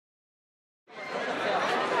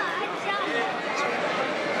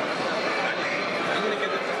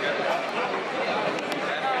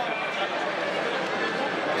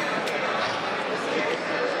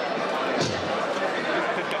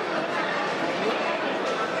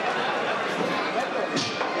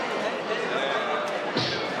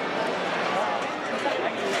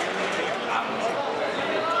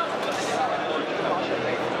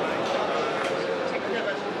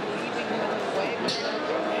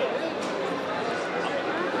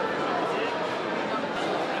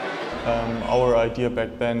Our idea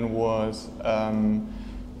back then was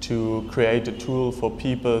to create a tool for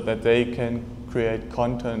people that they can create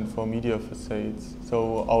content for media facades.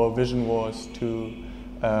 So our vision was to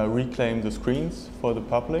reclaim the screens for the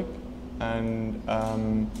public, and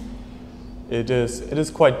it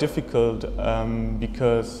is quite difficult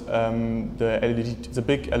because the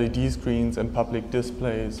big LED screens and public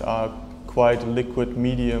displays are quite a liquid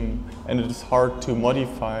medium, and it is hard to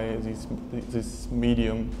modify this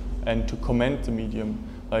medium and to comment the medium.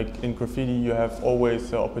 Like in graffiti, you have always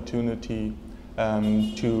the opportunity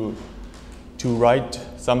to write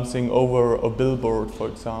something over a billboard, for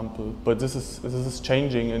example. But this is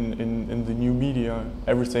changing in the new media.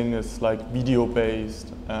 Everything is like video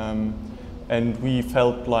based, and we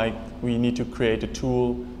felt like we need to create a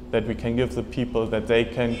tool that we can give the people that they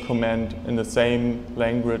can comment in the same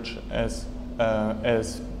language as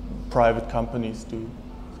private companies do.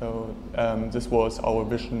 So this was our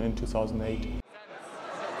vision in 2008.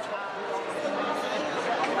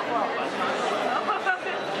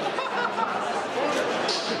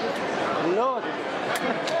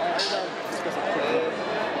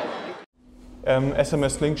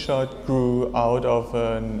 SMSlingshot grew out of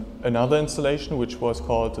another installation which was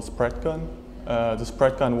called the spread gun. The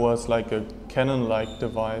spread gun was like a cannon-like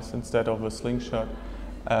device instead of a slingshot,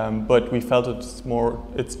 but we felt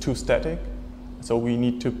it's too static. So it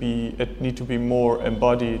need to be more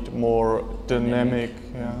embodied, more dynamic.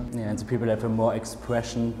 Yeah, and the people have a more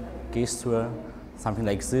expression, gesture, something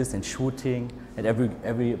like this, and shooting, and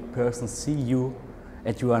every person see you,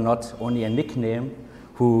 and you are not only a nickname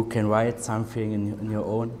who can write something in your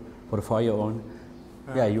own, or for your own.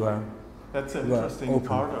 Yeah, you are. That's an interesting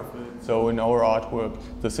part of it. So in our artwork,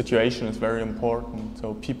 the situation is very important.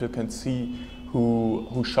 So people can see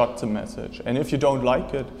who shot the message, and if you don't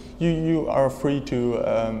like it, you are free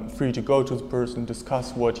to go to the person,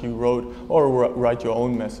 discuss what he wrote, or write your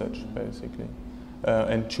own message, basically,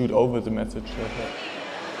 and shoot over the message.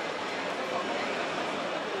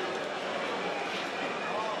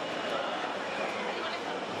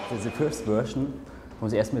 The first version from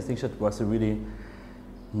the SMSlingshot was a really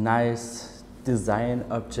nice design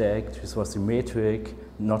object, which was symmetric,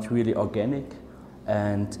 not really organic.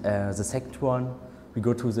 And the second one, we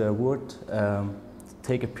go to the wood,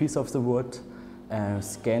 take a piece of the wood,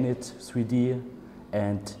 scan it 3D,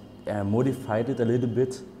 and modify it a little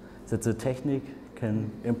bit that the technique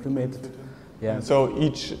can implement it. Yeah. So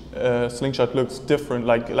each slingshot looks different,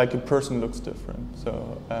 like a person looks different.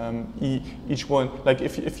 So each one, like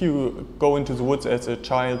if you go into the woods as a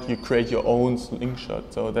child, you create your own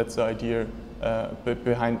slingshot. So that's the idea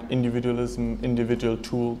behind individualism, individual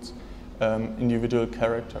tools, individual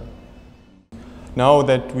character. Now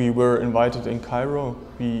that we were invited in Cairo,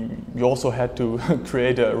 we also had to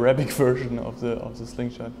create an Arabic version of the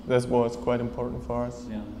slingshot. That was quite important for us,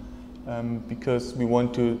 because we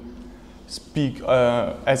want to speak,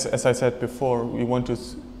 as I said before, we want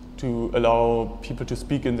to allow people to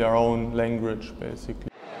speak in their own language,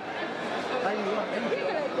 basically.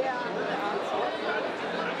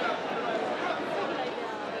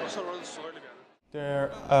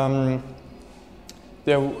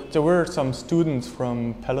 There were some students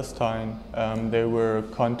from Palestine. They were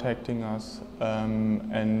contacting us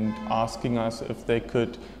and asking us if they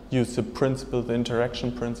could use the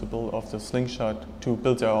interaction principle of the slingshot to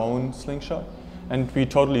build their own slingshot, and we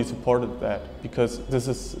totally supported that because this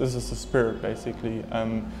is the spirit, basically.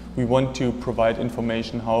 We want to provide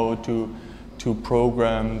information how to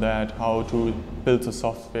program that, how to build the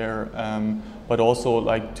software, but also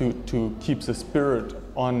like to keep the spirit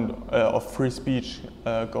of free speech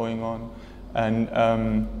going on,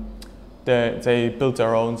 and they built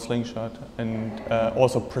their own slingshot and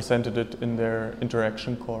also presented it in their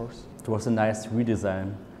interaction course. It was a nice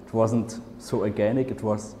redesign. It wasn't so organic, it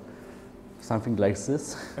was something like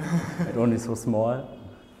this, and only so small.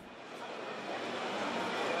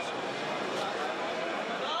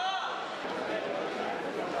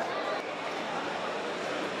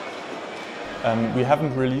 We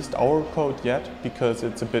haven't released our code yet because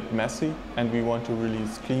it's a bit messy, and we want to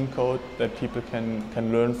release clean code that people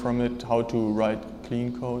can learn from it, how to write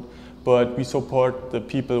clean code. But we support the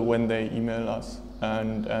people when they email us,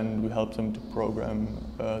 and we help them to program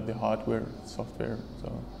the hardware, software.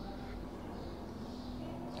 So.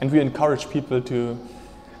 And we encourage people to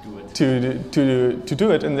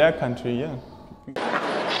do it in their country, yeah.